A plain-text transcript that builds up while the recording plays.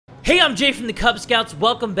Hey, I'm Jay from the Kubz Scouts.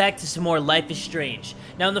 Welcome back to some more Life is Strange.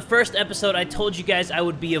 Now, in the first episode, I told you guys I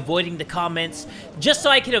would be avoiding the comments just so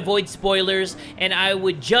I could avoid spoilers, and I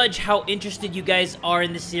would judge how interested you guys are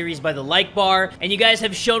in this series by the like bar. And you guys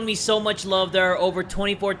have shown me so much love. There are over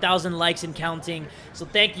 24,000 likes and counting, so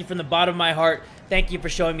thank you from the bottom of my heart. Thank you for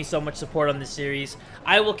showing me so much support on this series.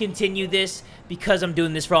 I will continue this because I'm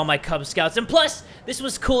doing this for all my Kubz Scouts. And plus, this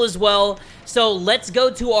was cool as well. So let's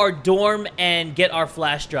go to our dorm and get our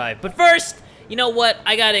flash drive. But first, you know what?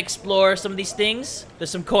 I gotta explore some of these things. There's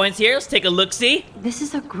some coins here. Let's take a look-see. This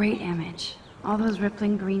is a great image. All those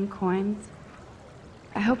rippling green coins.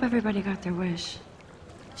 I hope everybody got their wish.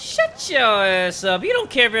 Shut your ass up. You don't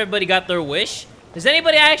care if everybody got their wish. Does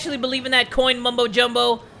anybody actually believe in that coin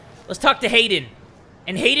mumbo-jumbo? Let's talk to Hayden.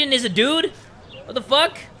 And Hayden is a dude? What the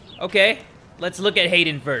fuck? Okay, let's look at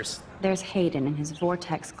Hayden first. There's Hayden in his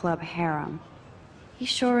Vortex Club harem. He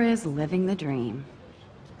sure is living the dream.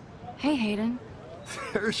 Hey, Hayden.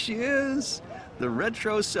 There she is, the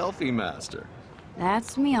retro selfie master.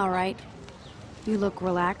 That's me, all right. You look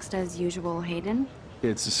relaxed as usual, Hayden.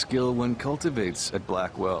 It's a skill one cultivates at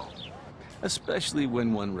Blackwell, especially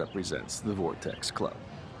when one represents the Vortex Club.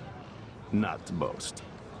 Not to boast.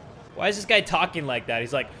 Why is this guy talking like that?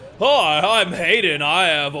 He's like, "Hi, I'm Hayden. I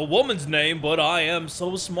have a woman's name, but I am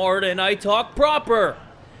so smart and I talk proper."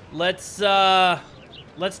 Let's talk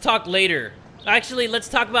later. Actually, let's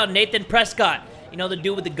talk about Nathan Prescott. You know, the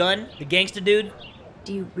dude with the gun? The gangster dude?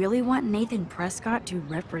 Do you really want Nathan Prescott to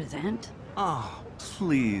represent? Oh,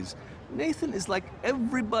 please. Nathan is like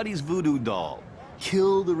everybody's voodoo doll.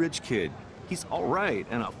 Kill the rich kid. He's alright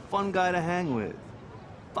and a fun guy to hang with.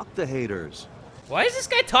 Fuck the haters. Why is this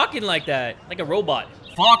guy talking like that? Like a robot.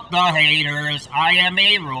 Fuck the haters, I am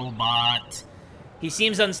a robot. He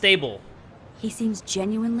seems unstable. He seems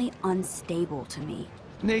genuinely unstable to me.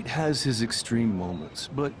 Nate has his extreme moments,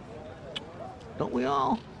 but don't we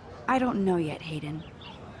all? I don't know yet, Hayden.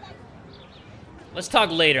 Let's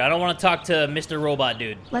talk later. I don't want to talk to Mr. Robot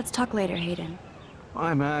Dude. Let's talk later, Hayden.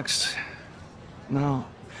 Bye, Max. No,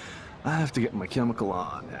 I have to get my chemical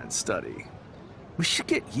on and study. We should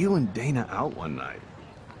get you and Dana out one night.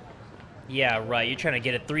 Yeah, right. You're trying to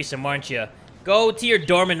get a threesome, aren't you? Go to your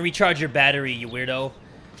dorm and recharge your battery, you weirdo.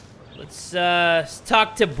 Let's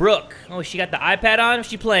talk to Brooke. Oh, she got the iPad on? What's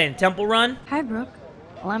she playing? Temple Run? Hi, Brooke.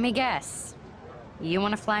 Let me guess. You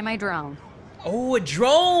want to fly my drone? Oh, a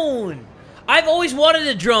drone! I've always wanted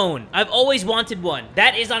a drone. I've always wanted one.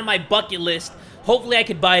 That is on my bucket list. Hopefully I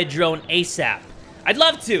could buy a drone ASAP. I'd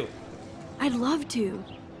love to. I'd love to.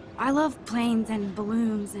 I love planes and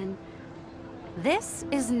balloons and... This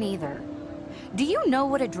is neither. Do you know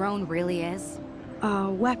what a drone really is? A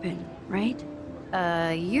weapon, right?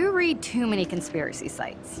 You read too many conspiracy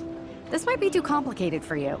sites. This might be too complicated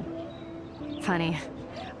for you. Funny,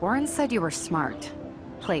 Warren said you were smart.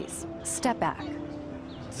 Please, step back.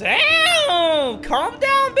 Damn! Calm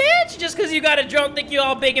down, bitch! Just because you got a drone, think you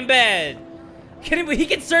all big and bad. He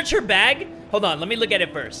can search her bag? Hold on, let me look at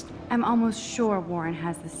it first. I'm almost sure Warren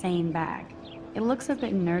has the same bag. It looks a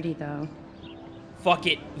bit nerdy, though. Fuck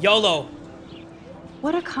it. YOLO.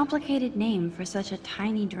 What a complicated name for such a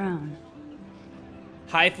tiny drone.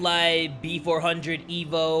 Hi-Fly, B400,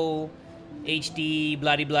 Evo, HD,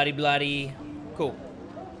 bloody, bloody, bloody. Cool.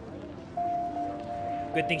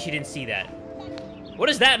 Good thing she didn't see that. What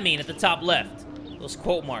does that mean at the top left? Those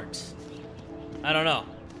quote marks. I don't know,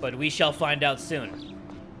 but we shall find out soon.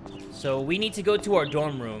 So we need to go to our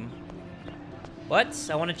dorm room. What?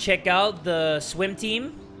 I want to check out the swim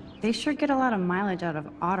team. They sure get a lot of mileage out of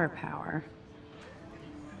otter power.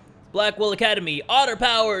 Blackwell Academy, Otter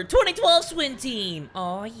Power, 2012 swim team.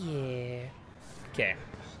 Oh yeah. Okay.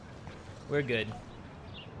 We're good.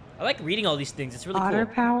 I like reading all these things. It's really Otter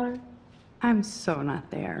cool. power? I'm so not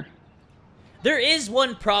there. There is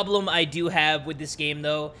one problem I do have with this game,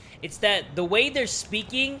 though. It's that the way they're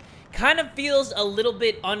speaking kind of feels a little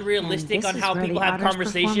bit unrealistic on how people have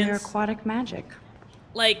conversations. Perform their aquatic magic.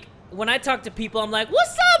 Like, when I talk to people, I'm like,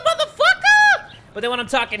 "What's up, motherfucker?" But then when I'm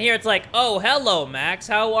talking here, it's like, "Oh, hello, Max.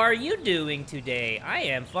 How are you doing today?" "I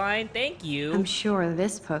am fine, thank you." I'm sure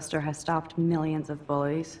this poster has stopped millions of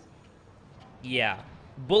bullies. Yeah.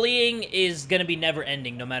 Bullying is gonna be never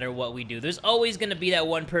ending no matter what we do. There's always gonna be that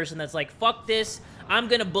one person that's like, "Fuck this, I'm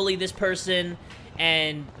gonna bully this person,"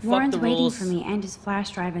 and Warren's fuck the rules. waiting for me and his flash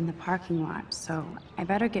drive in the parking lot, so I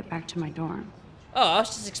better get back to my dorm. Oh, I was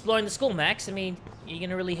just exploring the school, Max. I mean, you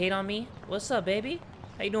gonna really hate on me? What's up, baby?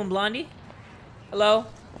 How you doing, Blondie? Hello?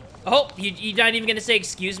 Oh, you're not even gonna say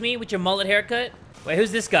excuse me with your mullet haircut? Wait,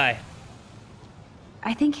 who's this guy?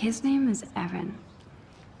 I think his name is Evan.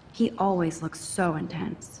 He always looks so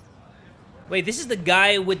intense. Wait, this is the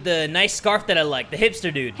guy with the nice scarf that I like, the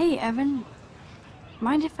hipster dude. Hey, Evan.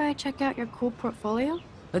 Mind if I check out your cool portfolio?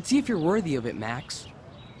 Let's see if you're worthy of it, Max.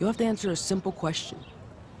 You'll have to answer a simple question.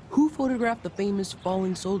 Who photographed the famous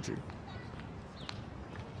falling soldier?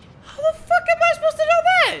 How the fuck am I supposed to know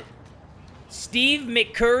that? Steve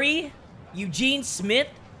McCurry, Eugene Smith,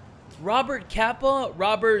 Robert Capa,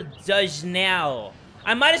 Robert Dujnell.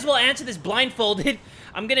 I might as well answer this blindfolded.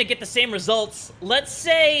 I'm gonna get the same results. Let's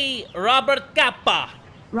say Robert Capa.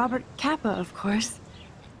 Robert Capa, of course.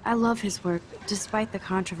 I love his work, despite the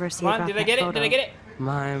controversy Come on, about did I that get it? photo. Did I get it?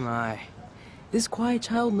 My. This quiet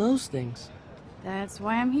child knows things. That's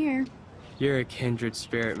why I'm here. You're a kindred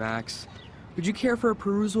spirit, Max. Would you care for a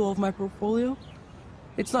perusal of my portfolio?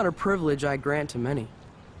 It's not a privilege I grant to many.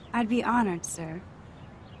 I'd be honored, sir.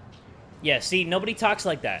 Yeah, see, nobody talks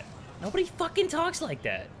like that. Nobody fucking talks like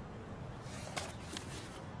that.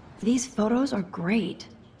 These photos are great.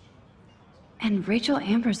 And Rachel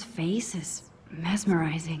Amber's face is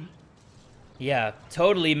mesmerizing. Yeah,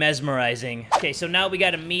 totally mesmerizing. Okay, so now we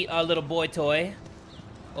gotta meet our little boy toy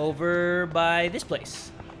over by this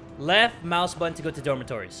place. Left mouse button to go to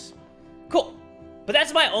dormitories. Cool. But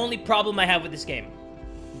that's my only problem I have with this game.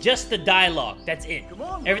 Just the dialogue, that's it.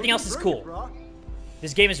 Everything else is cool.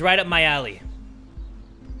 This game is right up my alley.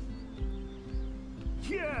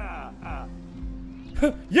 Yeah!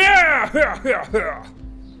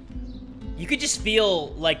 You could just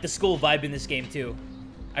feel like the school vibe in this game too.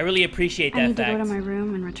 I really appreciate that I need fact. to go to my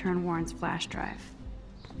room and return Warren's flash drive.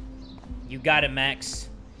 You got it, Max.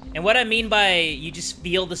 And what I mean by you just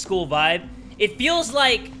feel the school vibe, it feels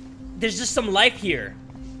like there's just some life here.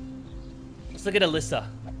 Let's look at Alyssa.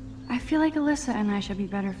 I feel like Alyssa and I should be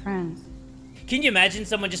better friends. Can you imagine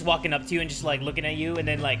someone just walking up to you and just like looking at you and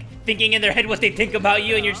then like thinking in their head what they think about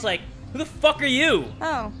you and you're just like, who the fuck are you?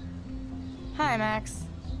 Oh. Hi, Max.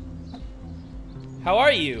 How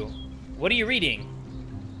are you? What are you reading?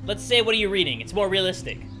 Let's say, what are you reading? It's more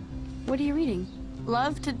realistic. What are you reading?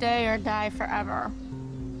 Love today or die forever.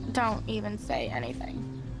 Don't even say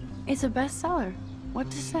anything. It's a bestseller.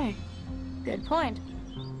 What to say? Good point.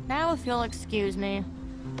 Now if you'll excuse me.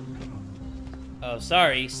 Oh,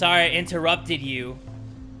 sorry. Sorry I interrupted you.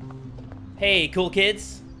 Hey, cool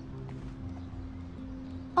kids.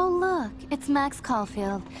 Oh, look, it's Max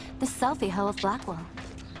Caulfield, the selfie hoe of Blackwell.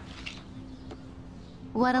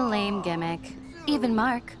 What a lame gimmick. Even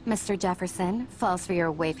Mark, Mr. Jefferson, falls for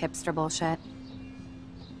your waif hipster bullshit.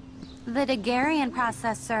 The Daguerrean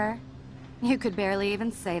process, sir. You could barely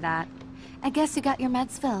even say that. I guess you got your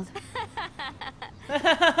meds filled.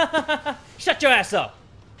 Shut your ass up.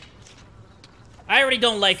 I already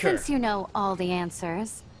don't like her. Since you know all the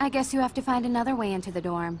answers, I guess you have to find another way into the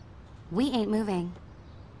dorm. We ain't moving.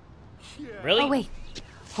 Really? Oh, wait.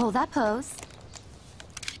 Hold that pose.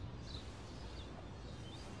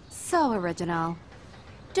 So original.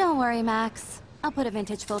 Don't worry, Max. I'll put a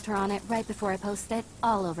vintage filter on it right before I post it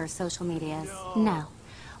all over social medias. Now,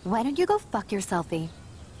 why don't you go fuck your selfie?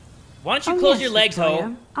 Why don't you Oh, close yes, your legs, Victoria.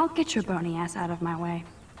 ho? I'll get your bony ass out of my way.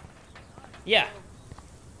 Yeah.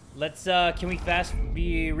 Let's, can we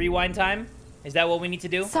be rewind time? Is that what we need to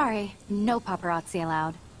do? Sorry, no paparazzi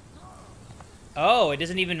allowed. Oh, it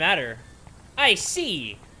doesn't even matter. I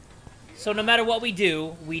see. So no matter what we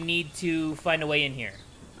do, we need to find a way in here.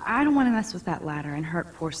 I don't want to mess with that ladder and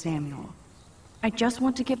hurt poor Samuel. I just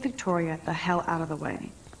want to get Victoria the hell out of the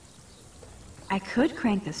way. I could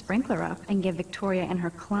crank the sprinkler up and give Victoria and her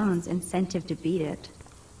clones incentive to beat it.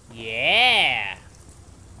 Yeah.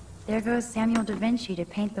 There goes Samuel da Vinci to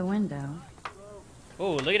paint the window.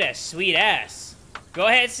 Oh, look at that sweet ass. Go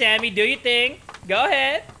ahead, Sammy, do your thing. Go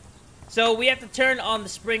ahead. So we have to turn on the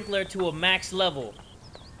sprinkler to a max level.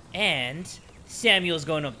 And Samuel's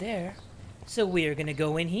going up there. So we're gonna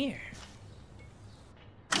go in here.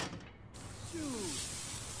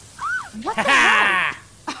 What the hell?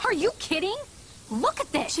 Are you kidding? Look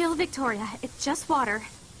at this! Chill, Victoria. It's just water.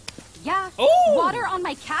 Yeah, Oh! water on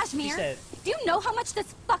my She cashmere. said. Do you know how much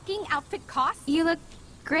this fucking outfit costs? You look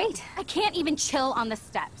great. I can't even chill on the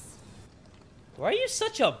steps. Why are you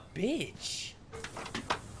such a bitch?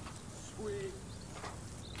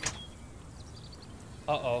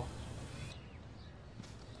 Uh-oh.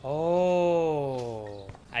 Oh.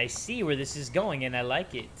 I see where this is going, and I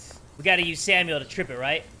like it. We gotta use Samuel to trip it,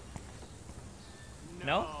 right?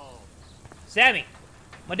 No? Sammy!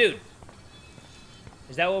 My dude.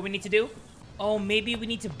 Is that what we need to do? Oh, maybe we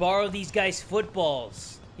need to borrow these guys'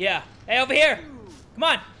 footballs. Yeah. Hey, over here! Come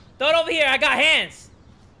on! Throw it over here! I got hands!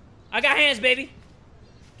 I got hands, baby!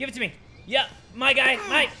 Give it to me. Yeah, my guy,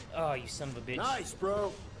 my... Oh, you son of a bitch. Nice,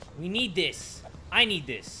 bro. We need this. I need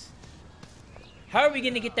this. How are we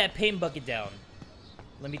gonna get that paint bucket down?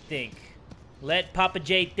 Let me think. Let Papa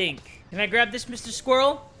J think. Can I grab this, Mr.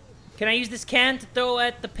 Squirrel? Can I use this can to throw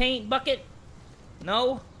at the paint bucket?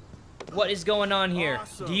 No? What is going on here?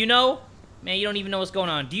 Awesome. Do you know? Man, you don't even know what's going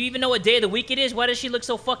on. Do you even know what day of the week it is? Why does she look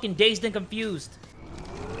so fucking dazed and confused?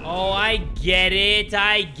 Oh, I get it.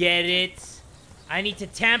 I get it. I need to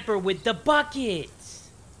tamper with the bucket.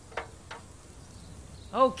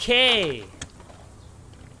 Okay.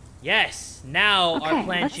 Yes. Now our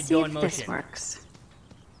plan should go in motion. This works.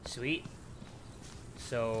 Sweet.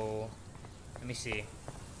 So, let me see.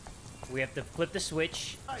 We have to flip the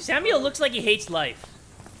switch. Samuel looks like he hates life.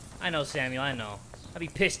 I know, Samuel, I know. I'd be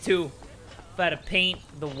pissed too if I had to paint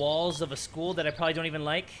the walls of a school that I probably don't even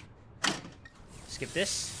like. Skip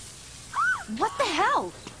this. What the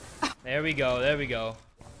hell? There we go, there we go.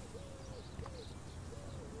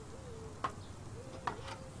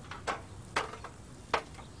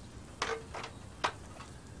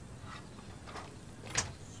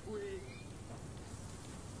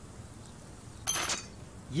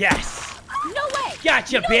 Yes! No way!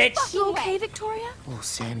 Gotcha, bitch! You okay, Victoria? Oh,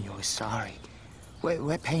 Samuel is sorry.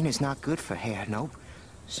 Wet paint is not good for hair, nope.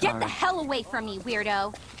 Sorry. Get the hell away from me,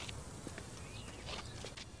 weirdo!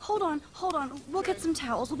 Hold on. We'll get some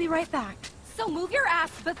towels. We'll be right back. So move your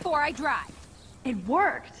ass before I drive. It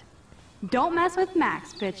worked. Don't mess with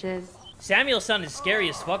Max, bitches. Samuel sounded scary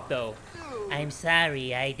as fuck, though. I'm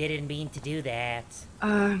sorry, I didn't mean to do that.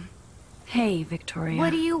 Hey, Victoria.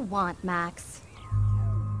 What do you want, Max?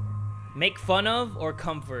 Make fun of or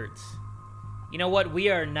comfort? You know what? We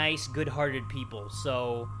are nice, good-hearted people,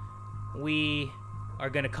 so we are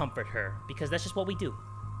gonna comfort her, because that's just what we do.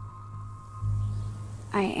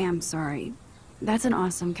 I am sorry. That's an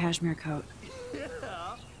awesome cashmere coat.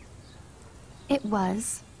 It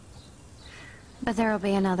was. But there'll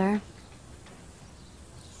be another.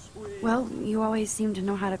 Well, you always seem to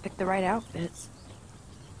know how to pick the right outfits.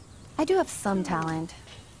 I do have some talent.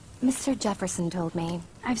 Mr. Jefferson told me.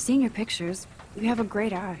 I've seen your pictures. You have a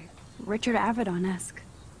great eye. Richard Avedon-esque.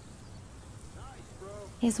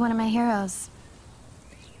 He's one of my heroes.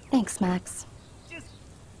 Thanks, Max.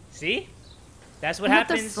 See? That's what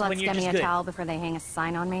happens when you're just good. Let those sluts get me a towel before they hang a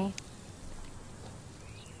sign on me.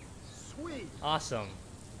 Sweet. Awesome.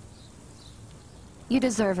 You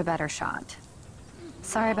deserve a better shot.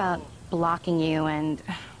 Sorry about blocking you and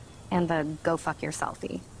the go fuck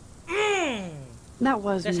yourselfie. That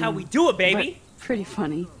was That's mean, how we do it, baby. Pretty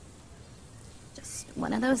funny. Just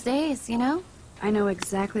one of those days, you know? I know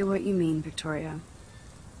exactly what you mean, Victoria.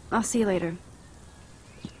 I'll see you later.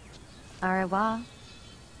 Au revoir.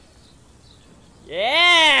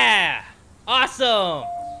 Yeah! Awesome!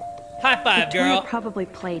 High five, Victoria girl. probably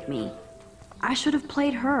played me. I should have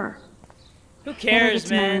played her. Who Better cares, get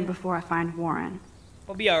to know her man? before I find Warren.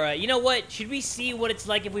 We'll be alright. You know what? Should we see what it's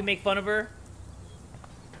like if we make fun of her?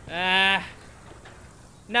 Nah.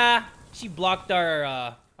 She blocked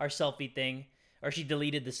our selfie thing. Or she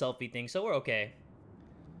deleted the selfie thing, so we're okay.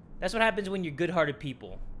 That's what happens when you're good-hearted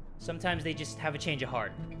people. Sometimes they just have a change of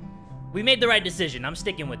heart. We made the right decision. I'm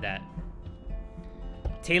sticking with that.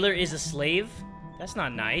 Taylor is a slave? That's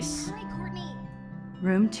not nice.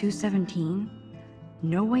 Room 217?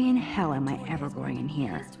 No way in hell am I ever going in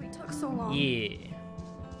here. Yeah.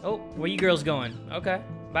 Oh, where you girls going? Okay.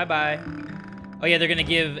 Bye-bye. Oh yeah, they're gonna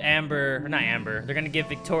give Amber, or not Amber, they're gonna give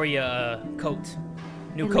Victoria a coat.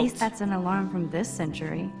 New coat. At least that's an alarm from this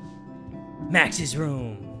century. Max's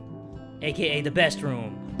room. AKA the best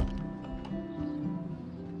room.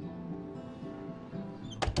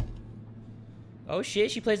 Oh shit,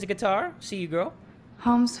 she plays the guitar? See you, girl.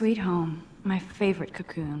 Home sweet home. My favorite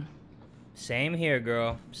cocoon. Same here,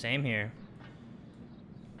 girl. Same here.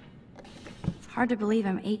 It's hard to believe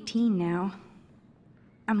I'm 18 now.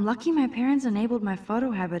 I'm lucky my parents enabled my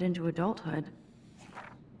photo habit into adulthood.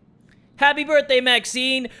 Happy birthday,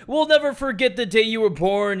 Maxine! We'll never forget the day you were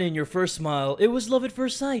born and your first smile. It was love at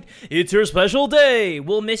first sight. It's your special day!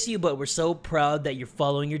 We'll miss you, but we're so proud that you're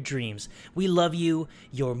following your dreams. We love you,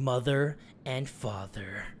 your mother and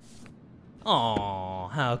father. Aw,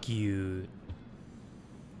 how cute.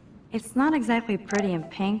 It's not exactly pretty and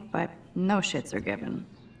pink, but no shits are given.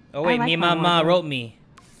 Oh wait, like me my mama wardrobe. wrote me.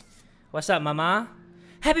 What's up, mama?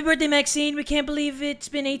 Happy birthday, Maxine! We can't believe it's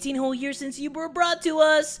been 18 whole years since you were brought to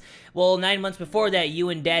us! Well, 9 months before that, you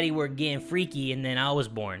and Daddy were getting freaky, and then I was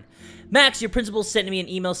born. Max, your principal sent me an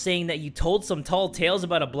email saying that you told some tall tales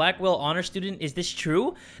about a Blackwell honor student. Is this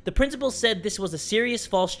true? The principal said this was a serious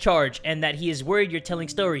false charge, and that he is worried you're telling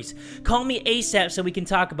stories. Call me ASAP so we can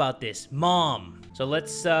talk about this. Mom. So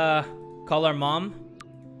let's, call our mom.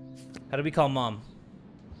 How do we call mom?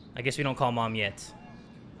 I guess we don't call mom yet.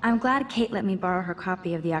 I'm glad Kate let me borrow her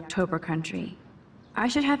copy of the October Country. I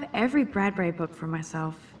should have every Bradbury book for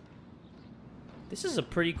myself. This is a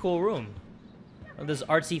pretty cool room. One of those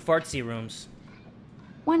artsy-fartsy rooms.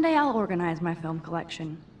 One day I'll organize my film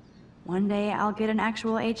collection. One day I'll get an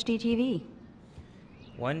actual HD TV.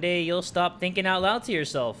 One day you'll stop thinking out loud to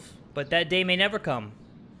yourself, but that day may never come.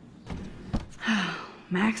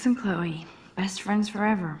 Max and Chloe, best friends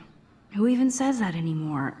forever. Who even says that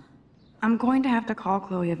anymore? I'm going to have to call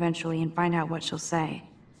Chloe eventually and find out what she'll say.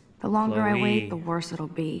 The longer I wait, the worse it'll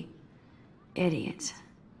be. Idiot.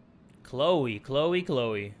 Chloe.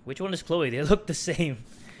 Which one is Chloe? They look the same.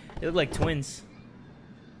 They look like twins.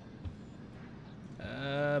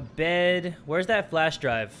 Bed. Where's that flash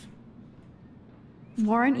drive?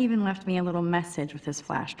 Warren even left me a little message with his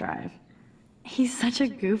flash drive. He's such a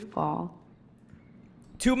goofball.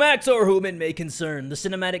 To Max or whom it may concern, the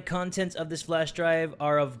cinematic contents of this flash drive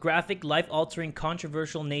are of graphic, life-altering,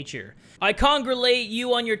 controversial nature. I congratulate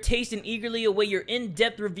you on your taste and eagerly await your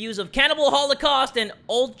in-depth reviews of Cannibal Holocaust and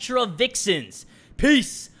Ultra Vixens.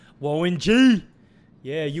 Peace! Whoa and G!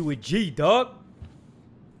 Yeah, you a G, dog.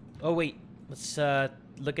 Oh, wait. Let's,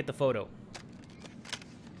 look at the photo.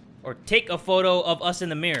 Or take a photo of us in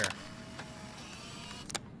the mirror.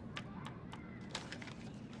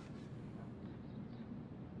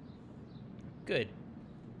 Good.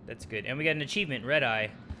 That's good. And we got an achievement, Red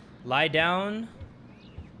Eye. Lie down.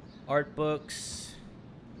 Art books.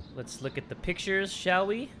 Let's look at the pictures, shall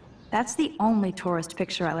we? That's the only tourist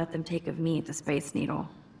picture I let them take of me at the Space Needle.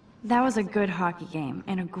 That was a good hockey game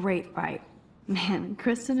and a great fight. Man,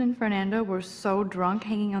 Kristen and Fernando were so drunk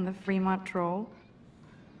hanging on the Fremont Troll.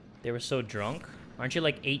 They were so drunk? Aren't you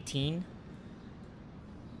like 18?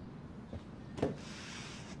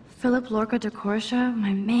 Philip Lorca de Corsia,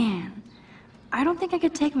 my man. I don't think I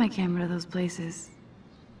could take my camera to those places.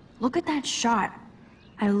 Look at that shot.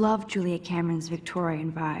 I love Juliet Cameron's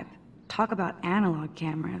Victorian vibe. Talk about analog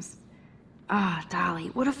cameras. Ah, Dolly,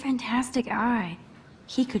 what a fantastic eye.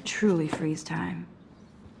 He could truly freeze time.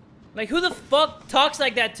 Like, who the fuck talks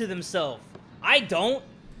like that to themselves? I don't.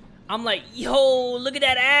 I'm like, yo, look at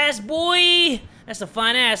that ass, boy. That's a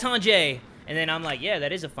fine ass, huh, Jay? And then I'm like, yeah,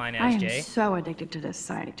 that is a fine ass, Jay. I am so addicted to this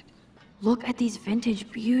site. Look at these vintage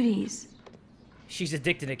beauties. She's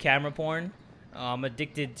addicted to camera porn. I'm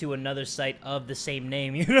addicted to another site of the same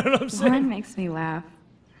name. You know what I'm saying? One makes me laugh.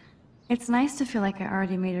 It's nice to feel like I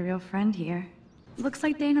already made a real friend here. Looks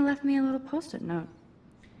like Dana left me a little post-it note.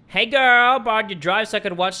 Hey girl, borrowed your drive so I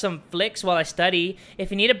could watch some flicks while I study.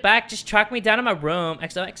 If you need it back, just track me down in my room.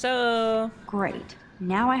 XOXO. Great.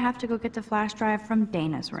 Now I have to go get the flash drive from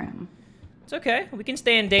Dana's room. It's okay. We can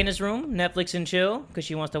stay in Dana's room, Netflix and chill, because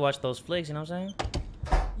she wants to watch those flicks, you know what I'm saying?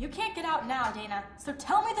 You can't get out now, Dana, so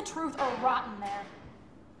tell me the truth or rot in there.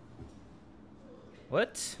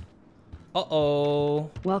 What?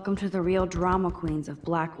 Uh-oh. Welcome to the real drama queens of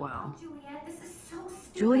Blackwell. Juliet, this is so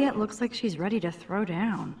stupid. Juliet looks like she's ready to throw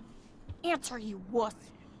down. Answer, you wuss.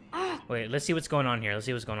 Wait, let's see what's going on here. Let's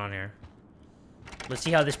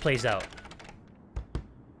see how this plays out.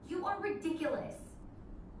 You are ridiculous.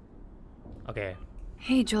 Okay.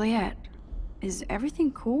 Hey, Juliet. Is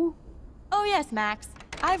everything cool? Oh yes, Max.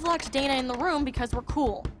 I've locked Dana in the room because we're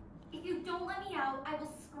cool. If you don't let me out, I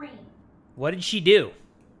will scream. What did she do?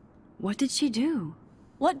 What did she do?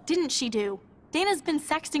 What didn't she do? Dana's been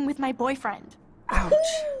sexting with my boyfriend. Ouch.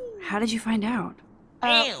 How did you find out?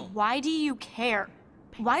 Why do you care?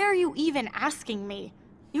 Why are you even asking me?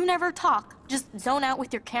 You never talk, just zone out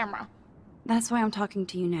with your camera. That's why I'm talking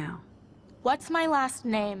to you now. What's my last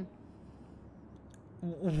name?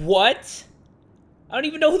 What? I don't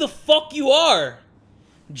even know who the fuck you are.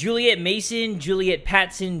 Juliet Mason, Juliet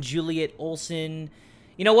Patson, Juliet Olsen.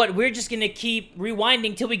 You know what? We're just gonna keep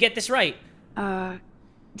rewinding till we get this right.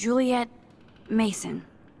 Juliet Mason.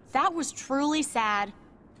 That was truly sad.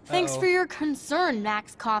 Thanks for your concern,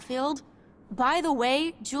 Max Caulfield. By the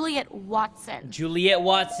way, Juliet Watson. Juliet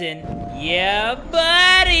Watson. Yeah,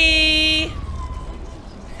 buddy!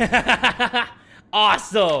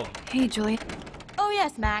 Awesome! Hey, Juliet. Oh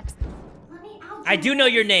yes, Max. Let me out. I do know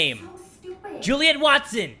your name. So stupid. Juliet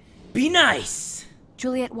Watson, be nice!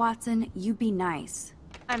 Juliet Watson, you be nice.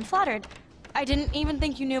 I'm flattered. I didn't even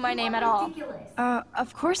think you knew my name at all. Ridiculous.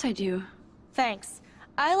 Of course I do. Thanks.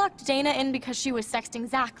 I locked Dana in because she was sexting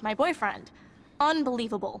Zach, my boyfriend.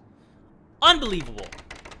 Unbelievable. Unbelievable.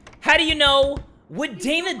 How do you know? Would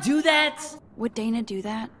Dana do that? Would Dana do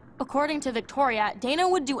that? According to Victoria, Dana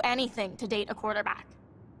would do anything to date a quarterback.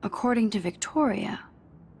 According to Victoria.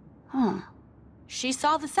 Huh. She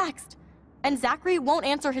saw the sext, and Zachary won't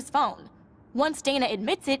answer his phone. Once Dana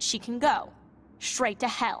admits it, she can go. Straight to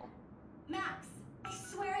hell. Max, I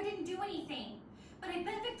swear I didn't do anything. But I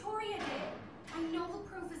bet Victoria did. I know the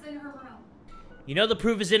proof is in her room. You know the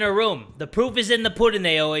proof is in her room. The proof is in the pudding,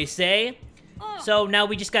 they always say. So now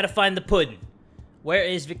we just gotta find the pudding. Where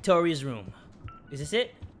is Victoria's room? Is this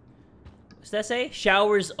it? What's that say?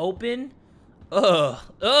 Showers open? Ugh.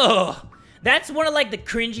 Ugh. That's one of, like, the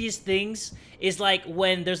cringiest things, is, like,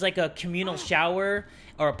 when there's, like, a communal shower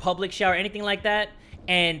or a public shower, anything like that,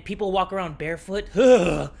 and people walk around barefoot.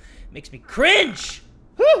 Ugh. Makes me cringe.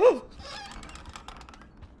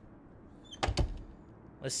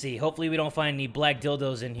 Let's see. Hopefully we don't find any black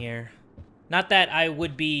dildos in here. Not that I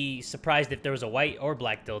would be surprised if there was a white or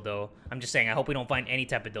black dildo. I'm just saying, I hope we don't find any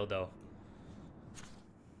type of dildo.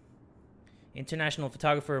 International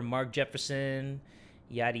photographer Mark Jefferson.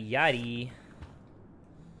 Yaddy yaddy.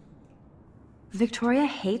 Victoria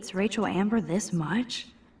hates Rachel Amber this much?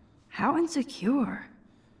 How insecure.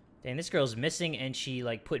 Dang, this girl's missing and she,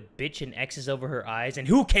 like, put bitch and X's over her eyes. And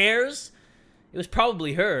who cares? It was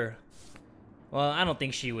probably her. Well, I don't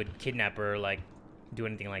think she would kidnap her or, like, do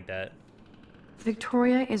anything like that.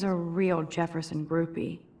 Victoria is a real Jefferson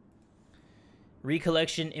groupie.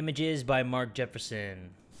 Recollection images by Mark Jefferson.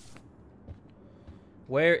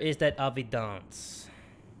 Where is that evidence?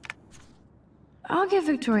 I'll give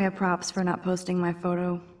Victoria props for not posting my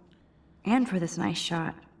photo. And for this nice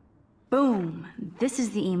shot. Boom! This is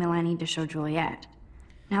the email I need to show Juliet.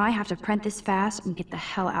 Now I have to print this fast and get the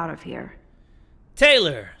hell out of here.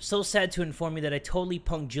 Taylor! So sad to inform you that I totally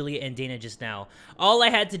punked Juliet and Dana just now. All I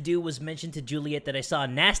had to do was mention to Juliet that I saw a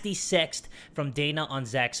nasty sext from Dana on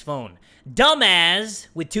Zach's phone. Dumbass,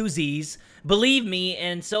 with 2 Z's, believe me,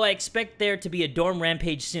 and so I expect there to be a dorm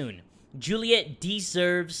rampage soon. Juliet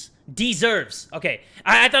deserves... Okay,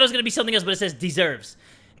 I thought it was going to be something else, but it says deserves.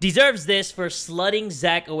 Deserves this for slutting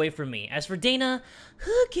Zach away from me. As for Dana,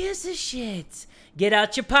 who gives a shit? Get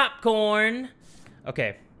out your popcorn.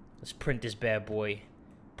 Okay. Let's print this bad boy.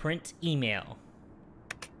 Print email.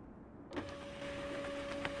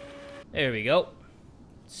 There we go.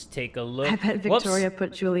 Let's take a look. I bet Victoria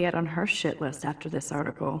put Juliet on her shit list after this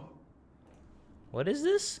article. What is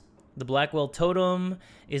this? The Blackwell Totem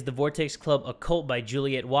is the Vortex Club, a cult by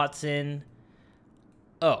Juliet Watson.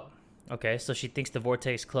 Oh, okay. So she thinks the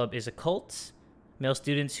Vortex Club is a cult. Male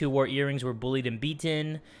students who wore earrings were bullied and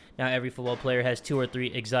beaten. Now every football player has 2 or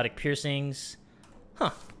 3 exotic piercings.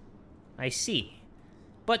 Huh. I see.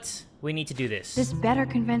 But we need to do this. This better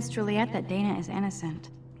convince Juliet that Dana is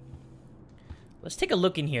innocent. Let's take a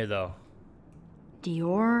look in here, though.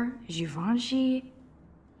 Dior, Givenchy.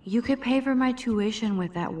 You could pay for my tuition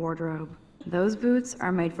with that wardrobe. Those boots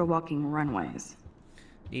are made for walking runways.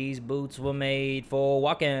 These boots were made for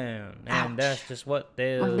walking, and Ouch. that's just what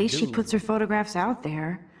they'll Well, at least do. she puts her photographs out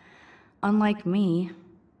there. Unlike me.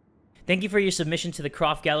 Thank you for your submission to the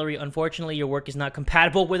Croft Gallery. Unfortunately, your work is not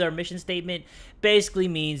compatible with our mission statement. Basically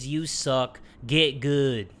means you suck. Get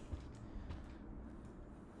good.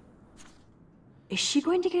 Is she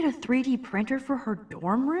going to get a 3D printer for her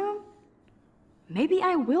dorm room? Maybe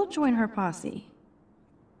I will join her posse.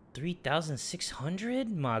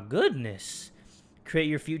 3,600? My goodness. Create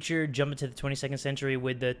your future. Jump into the 22nd century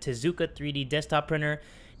with the Tezuka 3D desktop printer.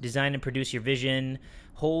 Design and produce your vision.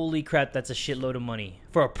 Holy crap, that's a shitload of money.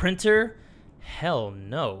 For a printer? Hell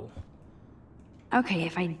no. Okay,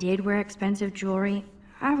 if I did wear expensive jewelry,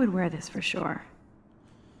 I would wear this for sure.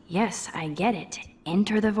 Yes, I get it.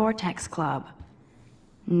 Enter the Vortex Club.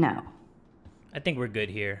 No. I think we're good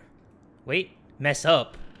here. Wait, mess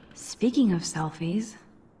up. Speaking of selfies,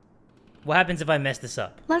 What happens if I mess this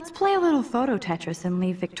up? let's play a little photo Tetris and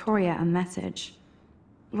leave Victoria a message.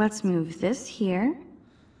 Let's move this here.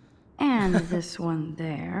 And this one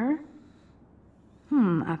there.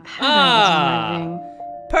 A pattern is emerging.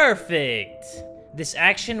 Perfect. This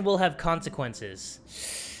action will have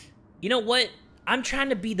consequences. You know what? I'm trying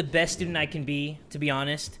to be the best student I can be, to be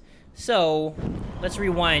honest. So, let's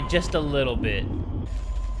rewind just a little bit.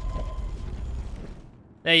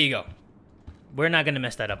 There you go. We're not going to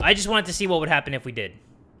mess that up. I just wanted to see what would happen if we did.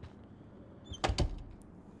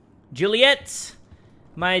 Juliet.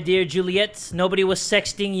 My dear Juliet, nobody was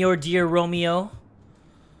sexting your dear Romeo.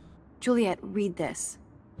 Juliet, read this.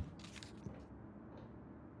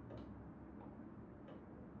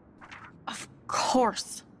 Of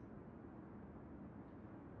course.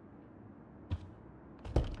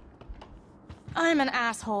 I'm an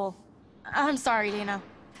asshole. I'm sorry, Dana.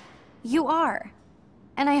 You are.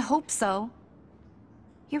 And I hope so.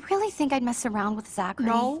 You really think I'd mess around with Zachary?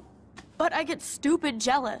 No, but I get stupid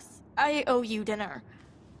jealous. I owe you dinner.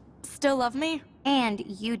 Still love me? And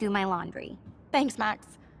you do my laundry. Thanks, Max.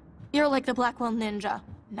 You're like the Blackwell Ninja.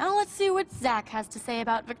 Now let's see what Zach has to say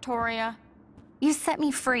about Victoria. You set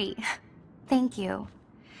me free. Thank you.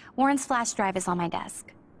 Warren's flash drive is on my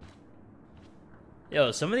desk.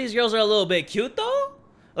 Yo, some of these girls are a little bit cute, though?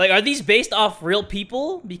 Like, are these based off real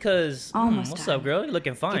people? Because, Almost what's done. up, girl? You're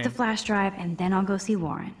looking fine. Get the flash drive, and then I'll go see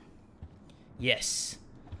Warren. Yes.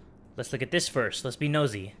 Let's look at this first. Let's be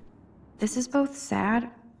nosy. This is both sad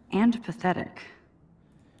and pathetic.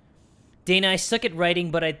 Dana, I suck at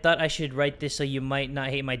writing, but I thought I should write this so you might not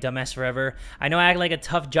hate my dumbass forever. I know I act like a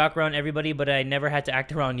tough jock around everybody, but I never had to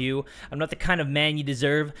act around you. I'm not the kind of man you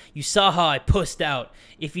deserve. You saw how I pussed out.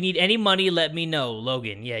 If you need any money, let me know,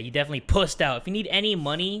 Logan. Yeah, you definitely pussed out. If you need any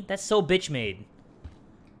money, that's so bitch-made.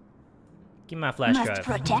 Give me my flash drive. Must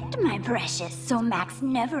protect my precious so Max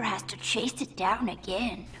never has to chase it down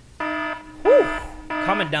again. Whew.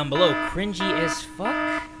 Comment down below. Cringy as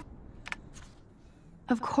fuck.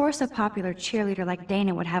 Of course a popular cheerleader like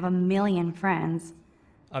Dana would have a million friends.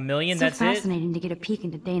 A million, So that's it? fascinating to get a peek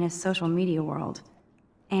into Dana's social media world.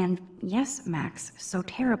 And yes, Max, so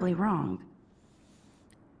terribly wrong.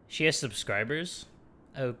 She has subscribers?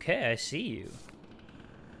 Okay, I see you.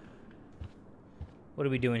 What are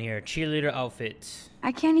we doing here? Cheerleader outfit.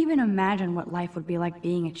 I can't even imagine what life would be like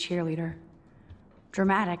being a cheerleader.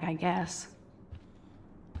 Dramatic, I guess.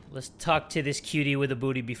 Let's talk to this cutie with a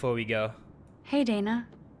booty before we go. Hey, Dana.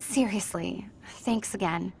 Seriously, thanks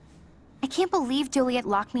again. I can't believe Juliet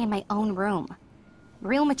locked me in my own room.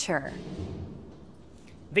 Real mature.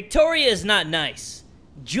 Victoria is not nice.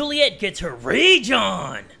 Juliet gets her rage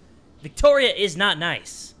on. Victoria is not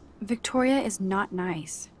nice. Victoria is not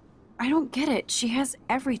nice. I don't get it. She has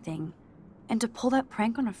everything. And to pull that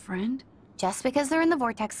prank on a friend? Just because they're in the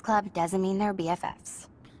Vortex Club doesn't mean they're BFFs.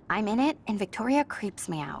 I'm in it, and Victoria creeps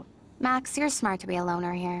me out. Max, you're smart to be a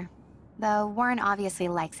loner here. Though Warren obviously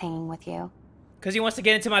likes hanging with you. Because he wants to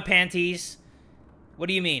get into my panties. What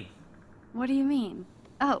do you mean? What do you mean?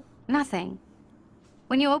 Oh, nothing.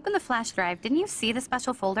 When you opened the flash drive, didn't you see the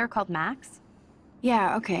special folder called Max?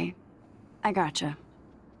 Yeah, okay. I gotcha.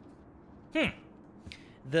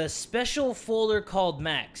 The special folder called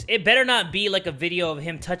Max. It better not be like a video of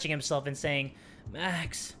him touching himself and saying,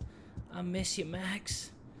 Max, I miss you,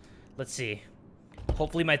 Max. Let's see.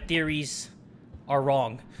 Hopefully my theories are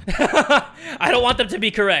wrong. I don't want them to be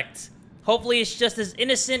correct. Hopefully it's just as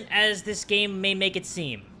innocent as this game may make it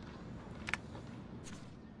seem.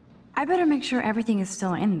 I better make sure everything is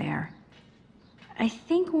still in there. I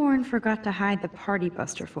think Warren forgot to hide the Party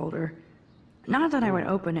Buster folder. Not that I would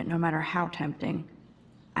open it no matter how tempting.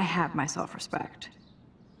 I have my self-respect.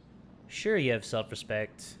 Sure you have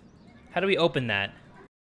self-respect. How do we open that?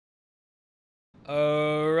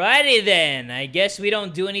 Alrighty then. I guess we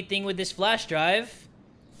don't do anything with this flash drive.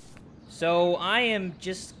 So I am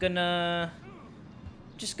just gonna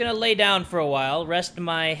lay down for a while, rest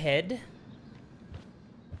my head,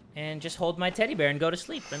 and just hold my teddy bear and go to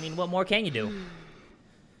sleep. I mean, what more can you do?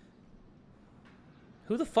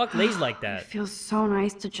 Who the fuck lays like that? It feels so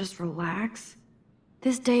nice to just relax.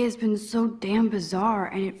 This day has been so damn bizarre,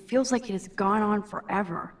 and it feels like it has gone on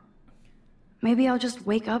forever. Maybe I'll just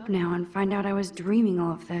wake up now and find out I was dreaming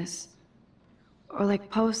all of this. Or like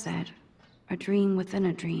Poe said, a dream within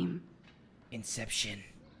a dream. Inception.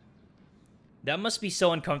 That must be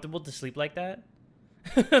so uncomfortable to sleep like that.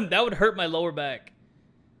 That would hurt my lower back.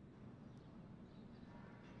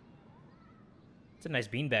 It's a nice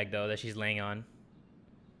beanbag, though, that she's laying on.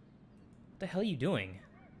 What the hell are you doing?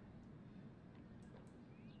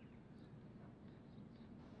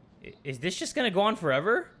 Is this just gonna go on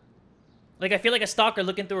forever? Like, I feel like a stalker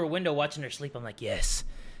looking through her window watching her sleep. I'm like, yes,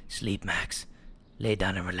 sleep, Max. Lay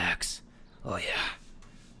down and relax. Oh, yeah.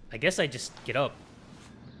 I guess I just get up.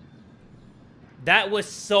 That was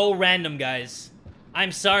so random, guys.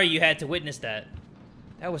 I'm sorry you had to witness that.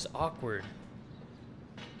 That was awkward.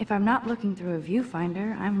 If I'm not looking through a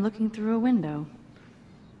viewfinder, I'm looking through a window.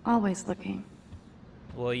 Always looking.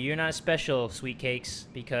 Well, you're not special, sweet cakes,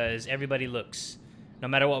 because everybody looks. No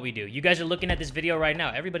matter what we do. You guys are looking at this video right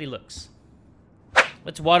now. Everybody looks.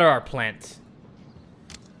 Let's water our plant.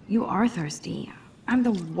 You are thirsty. I'm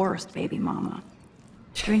the worst baby mama.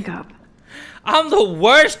 Drink up. I'm the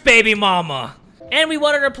worst baby mama! And we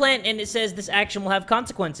watered our plant, and it says this action will have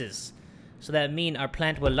consequences. So that means our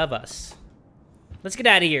plant will love us. Let's get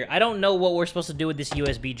out of here. I don't know what we're supposed to do with this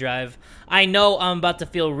USB drive. I know I'm about to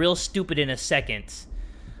feel real stupid in a second.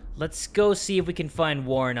 Let's go see if we can find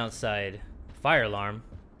Warren outside. Fire alarm.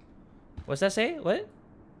 What's that say? What?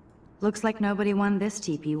 Looks like nobody won this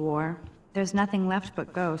TP war. There's nothing left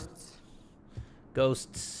but ghosts.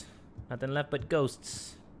 Ghosts. Nothing left but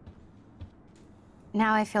ghosts.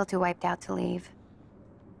 Now I feel too wiped out to leave.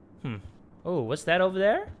 Oh, what's that over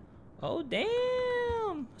there? Oh,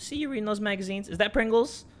 damn. See you reading those magazines. Is that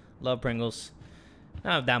Pringles? Love Pringles.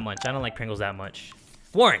 Not that much. I don't like Pringles that much.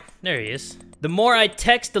 Warren. There he is. The more I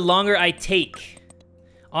text, the longer I take.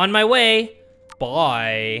 On my way.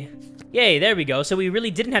 Bye. Yay, there we go. So we really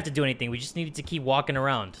didn't have to do anything. We just needed to keep walking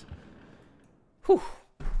around. Whew.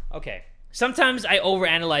 Okay. Sometimes I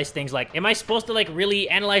overanalyze things. Like, am I supposed to, like, really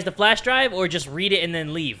analyze the flash drive or just read it and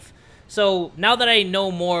then leave? So, now that I know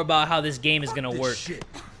more about how this game is gonna work. Shit.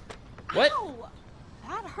 What? Ow!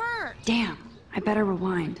 That hurt. Damn, I better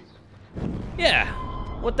rewind. Yeah.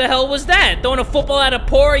 What the hell was that? Throwing a football at a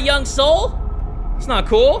poor young soul? It's not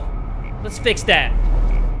cool. Let's fix that.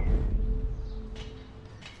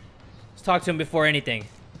 Let's talk to him before anything.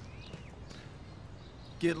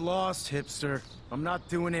 Get lost, hipster. I'm not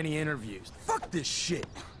doing any interviews. Fuck this shit.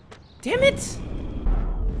 Damn it.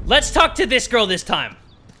 Let's talk to this girl this time.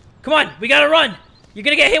 Come on, we gotta run. You're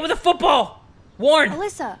gonna get hit with a football. Warn.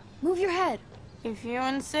 Alyssa, move your head. If you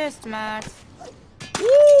insist, Max.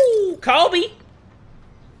 Woo! Colby!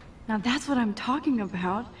 Now that's what I'm talking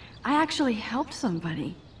about. I actually helped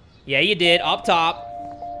somebody. Yeah, you did. Up top.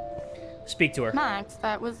 Speak to her. Max,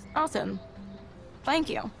 that was awesome. Thank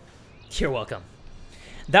you. You're welcome.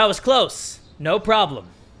 That was close. No problem.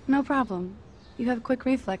 No problem. You have quick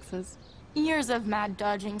reflexes. Years of mad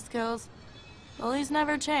dodging skills. Bullies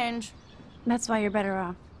never change. That's why you're better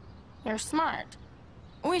off. You're smart.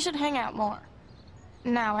 We should hang out more.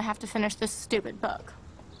 Now I have to finish this stupid book.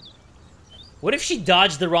 What if she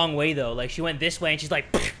dodged the wrong way, though? Like, she went this way, and she's like,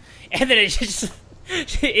 and then it just,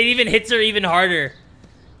 it even hits her even harder.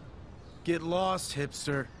 Get lost,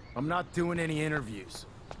 hipster. I'm not doing any interviews.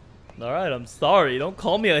 Alright, I'm sorry. Don't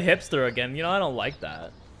call me a hipster again. You know, I don't like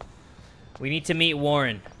that. We need to meet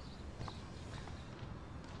Warren.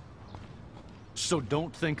 So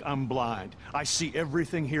don't think I'm blind. I see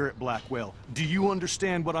everything here at Blackwell. Do you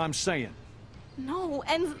understand what I'm saying? No,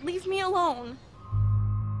 and leave me alone.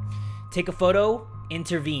 Take a photo,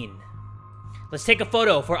 intervene. Let's take a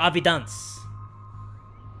photo for evidence.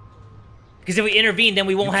 Because if we intervene, then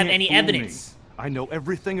we won't have any evidence. Me. I know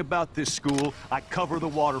everything about this school. I cover the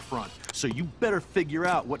waterfront. So you better figure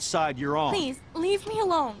out what side you're on. Please, leave me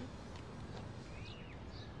alone.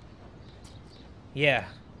 Yeah.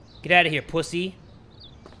 Get out of here, pussy.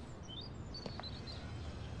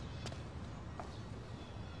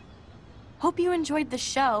 Hope you enjoyed the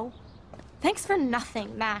show. Thanks for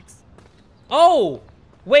nothing, Max. Oh!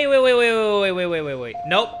 Wait.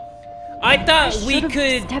 Nope. I thought we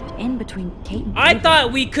could stepped in between Kate and I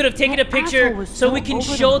thought we could have taken a picture so we can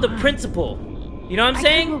show the principal. You know what I'm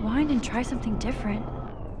saying? I could rewind and try something different.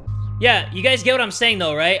 Yeah, you guys get what I'm saying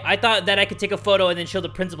though, right? I thought that I could take a photo and then show the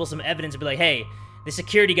principal some evidence and be like, hey, the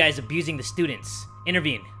security guy is abusing the students.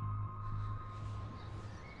 Intervene.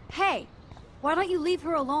 Hey, why don't you leave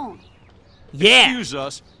her alone? Yeah. Excuse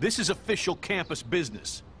us. This is official campus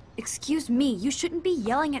business. Excuse me, you shouldn't be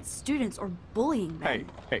yelling at students or bullying them.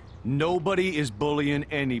 Hey, nobody is bullying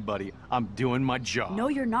anybody. I'm doing my job. No,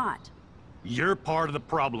 you're not. You're part of the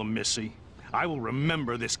problem, Missy. I will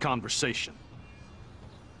remember this conversation.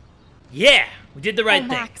 Yeah, we did the right thing.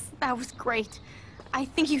 Max, that was great. I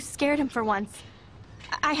think you scared him for once.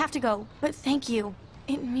 I have to go, but thank you.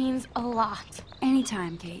 It means a lot.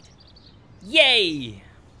 Anytime, Kate. Yay!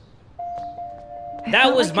 I That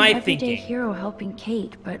felt was like my an everyday thinking. hero helping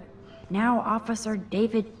Kate, but now Officer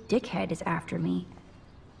David Dickhead is after me.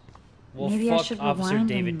 Well, Maybe I fuck should Officer rewind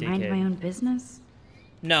David and mind Dickhead. my own business?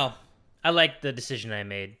 No, I like the decision I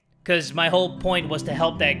made. Because my whole point was to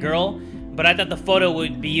help that girl, but I thought the photo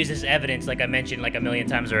would be used as evidence, like I mentioned like a million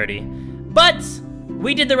times already. But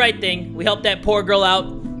we did the right thing. We helped that poor girl out.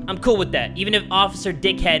 I'm cool with that. Even if Officer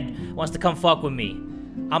Dickhead wants to come fuck with me.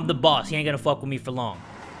 I'm the boss. He ain't gonna fuck with me for long.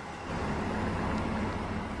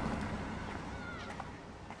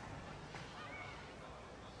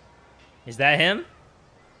 Is that him?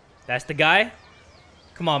 That's the guy?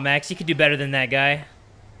 Come on, Max. You can do better than that guy.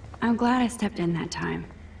 I'm glad I stepped in that time.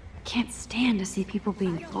 Can't stand to see people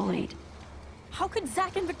being bullied. How could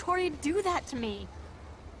Zach and Victoria do that to me?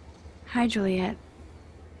 Hi, Juliet.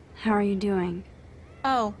 How are you doing?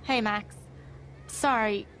 Oh, hey, Max.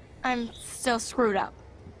 Sorry, I'm still screwed up.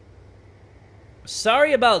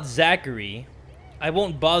 Sorry about Zachary. I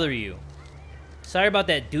won't bother you. Sorry about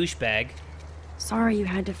that douchebag. Sorry you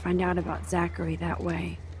had to find out about Zachary that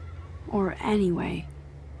way. Or anyway.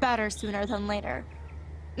 Better sooner than later.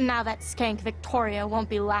 Now that skank Victoria won't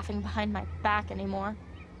be laughing behind my back anymore.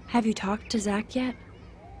 Have you talked to Zach yet?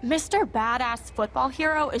 Mr. Badass Football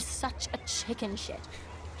Hero is such a chicken shit.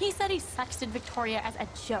 He said he sexted Victoria as a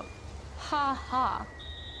joke. Ha ha.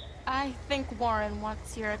 I think Warren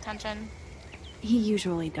wants your attention. He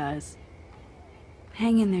usually does.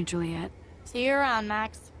 Hang in there, Juliet. See you around,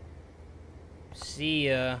 Max. See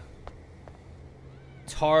ya.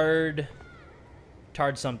 Tard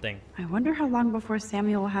something. I wonder how long before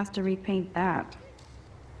Samuel has to repaint that.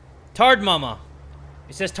 Tard Mama.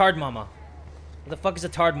 It says Tard Mama. What the fuck is a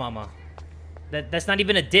Tard Mama? That's not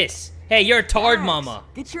even a diss. Hey, you're a Tard Max, Mama.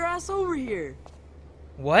 Get your ass over here.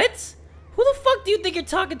 What? Who the fuck do you think you're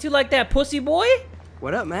talking to like that, pussy boy?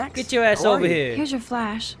 What up, Max? Get your ass How are over you? here. Here's your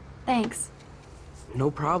flash. Thanks. No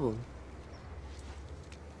problem.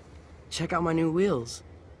 Check out my new wheels.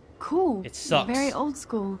 Cool. It sucks. Very old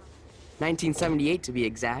school. 1978 to be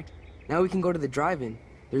exact. Now we can go to the drive-in.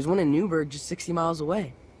 There's one in Newburgh just 60 miles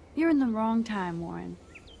away. You're in the wrong time, Warren.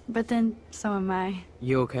 But then, so am I.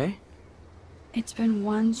 You okay? It's been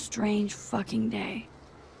one strange fucking day.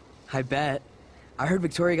 I bet. I heard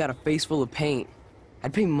Victoria got a face full of paint.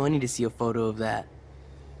 I'd pay money to see a photo of that.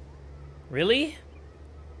 Really?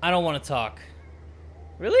 I don't want to talk.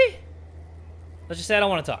 Really? Let's just say I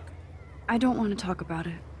don't want to talk. I don't want to talk about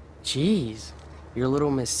it. Jeez, you're a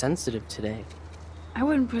little missensitive today. I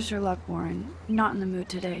wouldn't push your luck, Warren. Not in the mood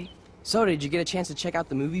today. So, did you get a chance to check out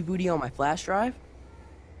the movie booty on my flash drive?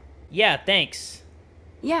 Yeah, thanks.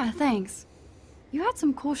 Yeah, thanks. You had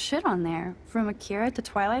some cool shit on there, from Akira to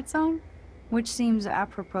Twilight Zone, which seems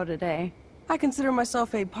apropos today. I consider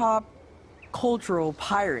myself a pop cultural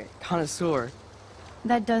pirate connoisseur.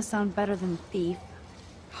 That does sound better than thief.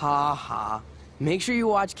 Ha ha. Make sure you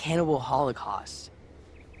watch Cannibal Holocaust.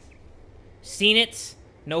 Seen it?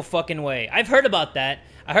 No fucking way. I've heard about that.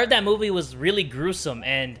 I heard that movie was really gruesome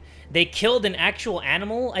and they killed an actual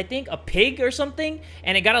animal, I think, a pig or something,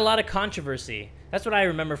 and it got a lot of controversy. That's what I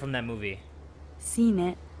remember from that movie. Seen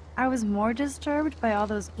it. I was more disturbed by all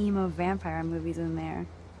those emo vampire movies in there.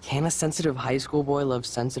 Can a sensitive high school boy love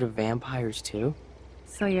sensitive vampires too?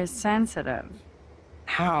 So you're sensitive.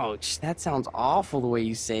 Ouch, that sounds awful the way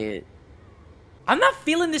you say it. I'm not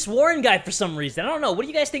feeling this Warren guy for some reason. I don't know. What do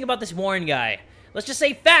you guys think about this Warren guy? Let's just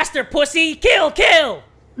say faster, pussy! Kill, kill!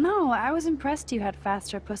 No, I was impressed you had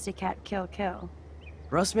faster pussycat kill kill.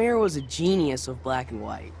 Russ Meyer was a genius of black and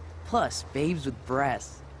white. Plus, babes with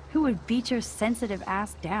breasts. Who would beat your sensitive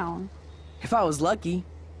ass down? If I was lucky.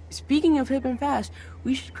 Speaking of hip and fast,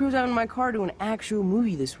 we should cruise out in my car to an actual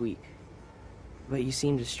movie this week. But you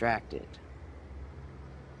seem distracted.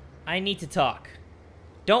 I need to talk.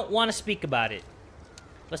 Don't want to speak about it.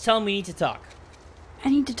 Let's tell him we need to talk. I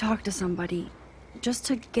need to talk to somebody, just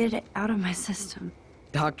to get it out of my system.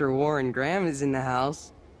 Dr. Warren Graham is in the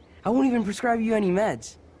house. I won't even prescribe you any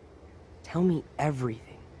meds. Tell me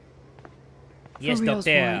everything. Yes, For reals,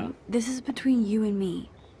 doctor. Warren, this is between you and me,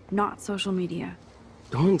 not social media.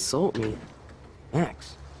 Don't insult me.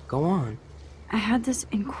 Max, go on. I had this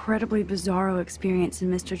incredibly bizarro experience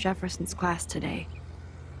in Mr. Jefferson's class today.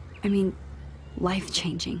 I mean,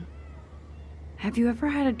 life-changing. Have you ever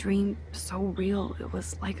had a dream so real it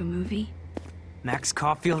was like a movie? Max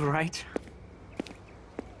Caulfield, right?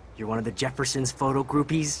 You're one of the Jefferson's photo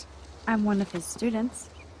groupies? I'm one of his students.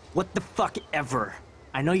 What the fuck ever?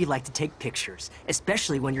 I know you like to take pictures,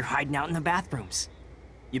 especially when you're hiding out in the bathrooms.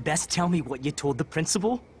 You best tell me what you told the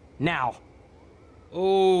principal, now.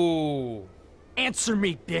 Ooh. Answer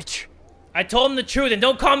me, bitch. I told him the truth, and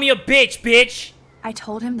don't call me a bitch, bitch! I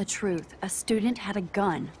told him the truth. A student had a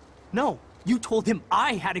gun. No, you told him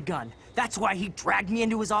I had a gun. That's why he dragged me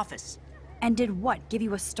into his office. And did what, give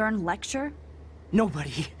you a stern lecture?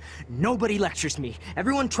 Nobody lectures me.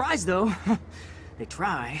 Everyone tries, though. They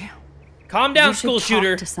try. Calm down, you school should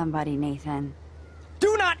shooter. Talk to somebody, Nathan.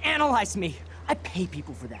 Do not analyze me. I pay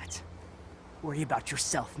people for that. Worry about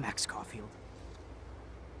yourself, Max Caulfield.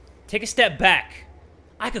 Take a step back.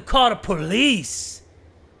 I could call the police.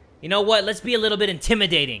 You know what? Let's be a little bit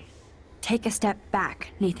intimidating. Take a step back,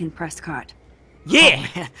 Nathan Prescott. Yeah!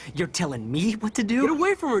 Oh, man. You're telling me what to do? Get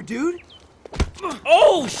away from her, dude!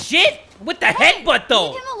 Oh, shit! With the headbutt,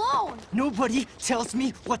 though! Leave him alone! Nobody tells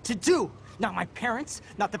me what to do. Not my parents,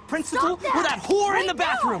 not the principal, or that whore in the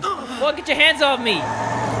bathroom. Well, get your hands off me.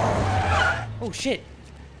 Oh, shit.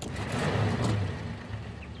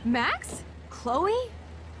 Max? Chloe?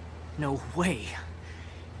 No way.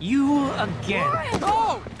 You again.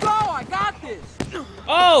 Go! Go! I got this!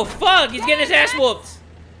 Oh, fuck! He's getting his ass whooped.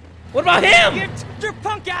 What about him? Get your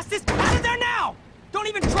punk asses out of there now! Don't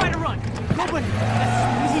even try to run. Nobody.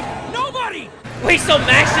 Nobody! Wait, so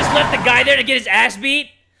Max just left the guy there to get his ass beat?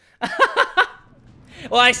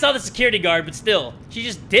 Well, I saw the security guard, but still. She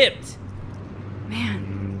just dipped.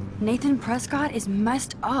 Man, Nathan Prescott is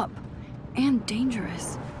messed up. And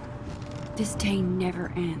dangerous. This day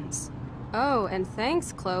never ends. Oh, and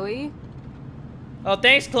thanks, Chloe. Oh,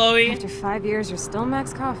 thanks, Chloe. After 5 years, you're still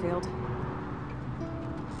Max Caulfield.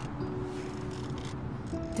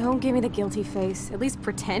 Don't give me the guilty face. At least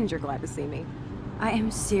pretend you're glad to see me. I am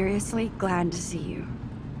seriously glad to see you.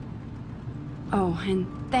 Oh, and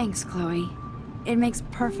thanks, Chloe. It makes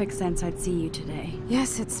perfect sense I'd see you today.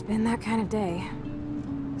 Yes, it's been that kind of day.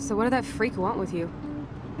 So what did that freak want with you?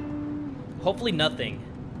 Hopefully nothing.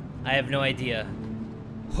 I have no idea.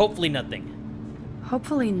 Hopefully nothing.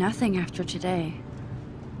 Hopefully nothing after today.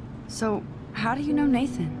 So, how do you know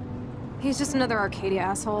Nathan? He's just another Arcadia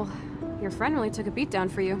asshole. Your friend really took a beat down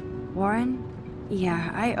for you. Warren?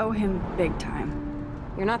 Yeah, I owe him big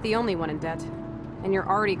time. You're not the only one in debt. And you're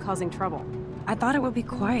already causing trouble. I thought it would be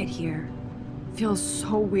quiet here. Feels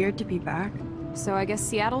so weird to be back. So I guess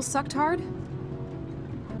Seattle sucked hard?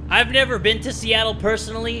 I've never been to Seattle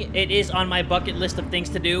personally. It is on my bucket list of things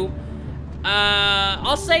to do.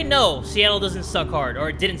 I'll say no. Seattle doesn't suck hard, or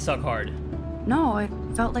it didn't suck hard. No, it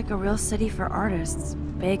felt like a real city for artists.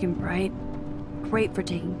 Big and bright. Great for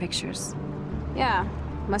taking pictures. Yeah,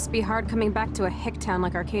 must be hard coming back to a hick town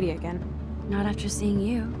like Arcadia again. Not after seeing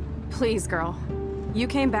you. Please, girl. You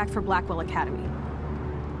came back for Blackwell Academy.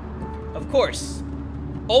 Of course.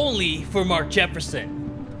 Only for Mark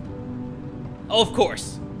Jefferson. Of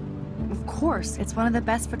course. Of course, it's one of the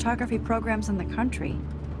best photography programs in the country.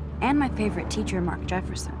 And my favorite teacher, Mark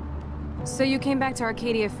Jefferson. So you came back to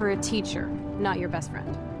Arcadia for a teacher, not your best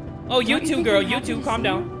friend. Oh, you too, girl. You too. Calm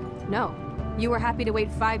down. No. You were happy to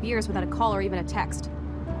wait 5 years without a call or even a text.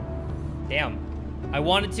 Damn. I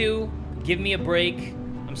wanted to. Give me a break.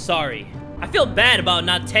 I'm sorry. I feel bad about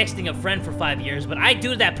not texting a friend for 5 years, but I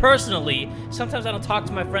do that personally. Sometimes I don't talk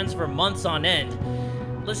to my friends for months on end.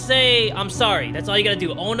 Let's say I'm sorry. That's all you gotta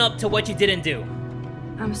do. Own up to what you didn't do.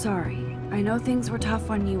 I'm sorry. I know things were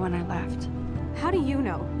tough on you when I left. How do you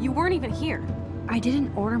know? You weren't even here. I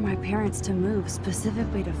didn't order my parents to move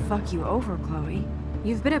specifically to fuck you over, Chloe.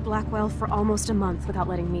 You've been at Blackwell for almost a month without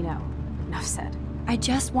letting me know. Enough said. I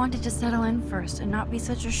just wanted to settle in first and not be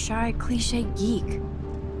such a shy, cliche geek.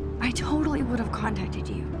 I totally would have contacted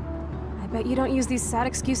you. I bet you don't use these sad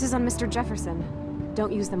excuses on Mr. Jefferson.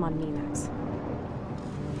 Don't use them on me, Max.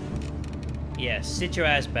 Yeah, sit your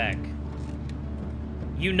ass back.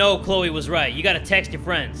 You know Chloe was right. You gotta text your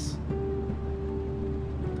friends.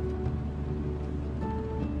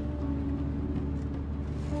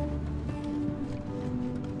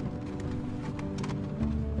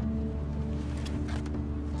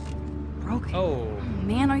 Broken. Oh.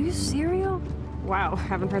 Man, are you serial? Wow,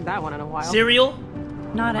 haven't heard that one in a while. Cereal?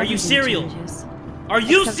 Not Are you everything cereal? changes. Are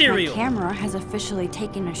you Except cereal? My camera has officially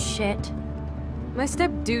taken a shit. My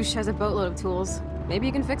step douche has a boatload of tools. Maybe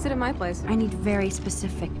you can fix it at my place. I need very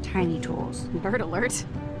specific, tiny tools. Nerd alert.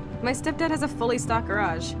 My stepdad has a fully stocked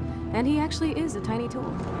garage, and he actually is a tiny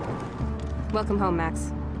tool. Welcome home,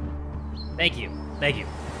 Max. Thank you. Thank you.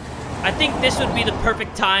 I think this would be the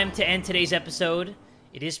perfect time to end today's episode.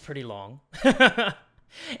 It is pretty long.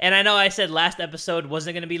 And I know I said last episode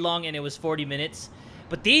wasn't going to be long, and it was 40 minutes.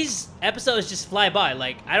 But these episodes just fly by.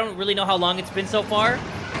 Like, I don't really know how long it's been so far,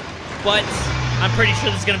 but I'm pretty sure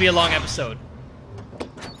this is going to be a long episode.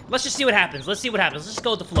 Let's just see what happens. Let's see what happens. Let's just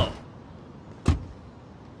go with the flow.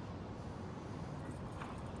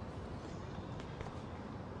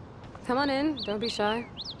 Come on in. Don't be shy.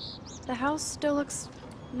 The house still looks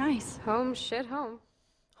nice. Home shit home.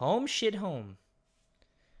 Home shit home.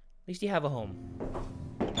 At least you have a home.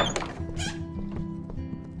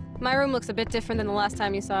 My room looks a bit different than the last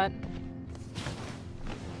time you saw it.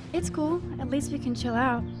 It's cool. At least we can chill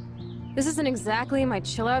out. This isn't exactly my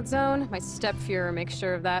chill-out zone. My step-Fuhrer makes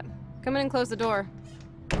sure of that. Come in and close the door.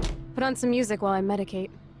 Put on some music while I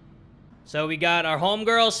medicate. So we got our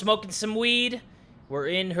homegirl smoking some weed. We're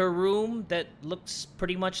in her room that looks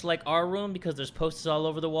pretty much like our room because there's posters all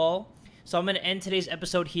over the wall. So I'm going to end today's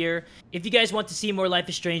episode here. If you guys want to see more Life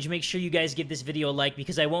is Strange, make sure you guys give this video a like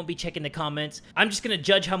because I won't be checking the comments. I'm just going to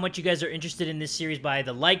judge how much you guys are interested in this series by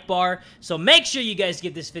the like bar. So make sure you guys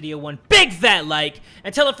give this video one big fat like.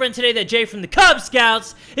 And tell a friend today that Jay from the Kubz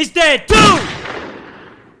Scouts is dead too!